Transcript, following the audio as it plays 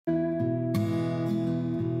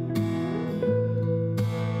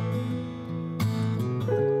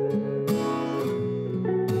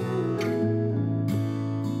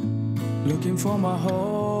for my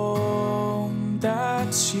home,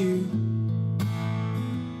 that's you.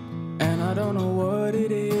 And I don't know what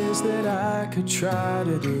it is that I could try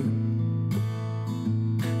to do,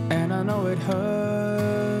 and I know it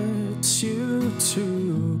hurts you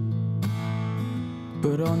too.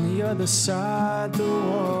 But on the other side, the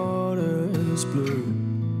water's blue.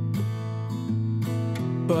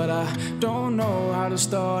 But I don't know how to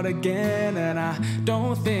start again, and I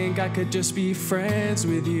don't think I could just be friends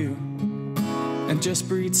with you and just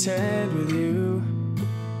pretend with you.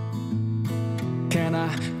 Can I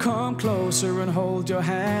come closer and hold your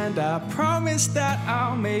hand? I promise that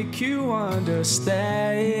I'll make you understand,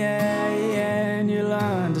 you'll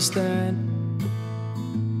understand.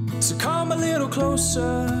 So come a little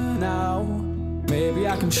closer now, maybe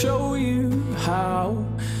I can show you how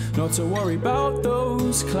not to worry about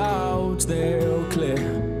those clouds, they'll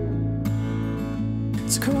clear.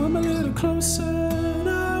 So come a little closer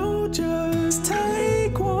now, just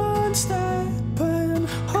take one step and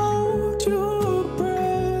hold your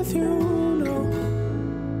breath. You know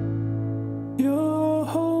you're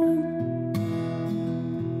home,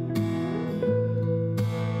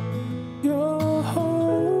 you're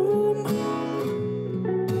home.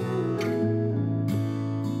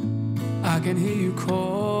 I can hear you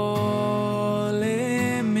calling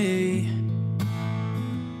me,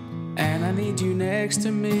 and I need you next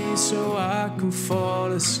to me so I can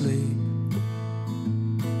fall asleep.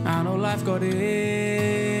 I know life got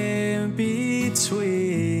in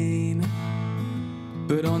between,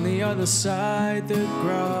 but on the other side the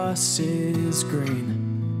grass is green.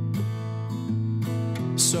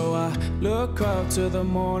 So I look up to the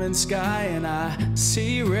morning sky and I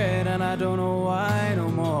see red, and I don't know why no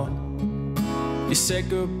more. You said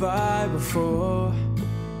goodbye before,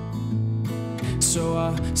 so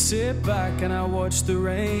I sit back and I watch the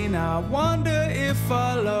rain. I wonder if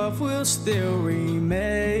our love will still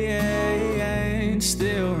remain,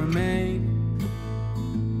 still remain.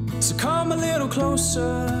 So come a little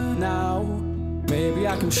closer now, maybe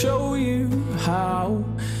I can show you how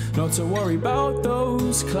not to worry about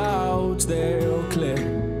those clouds, they'll clear.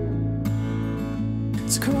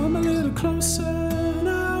 So come a little closer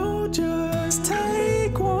now, just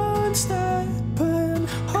take one step and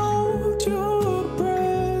hold your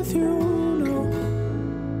breath. You know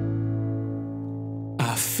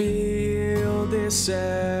I feel this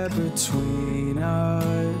air between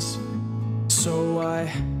us, so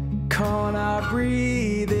why can't I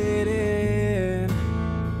breathe it in?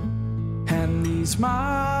 And these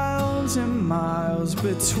miles and miles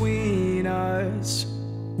between us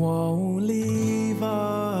won't leave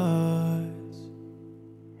us.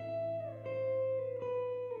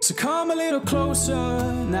 So come a little closer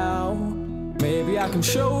now, maybe I can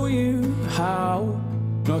show you how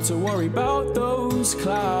not to worry about those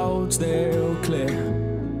clouds, they'll clear.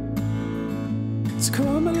 So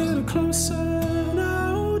come a little closer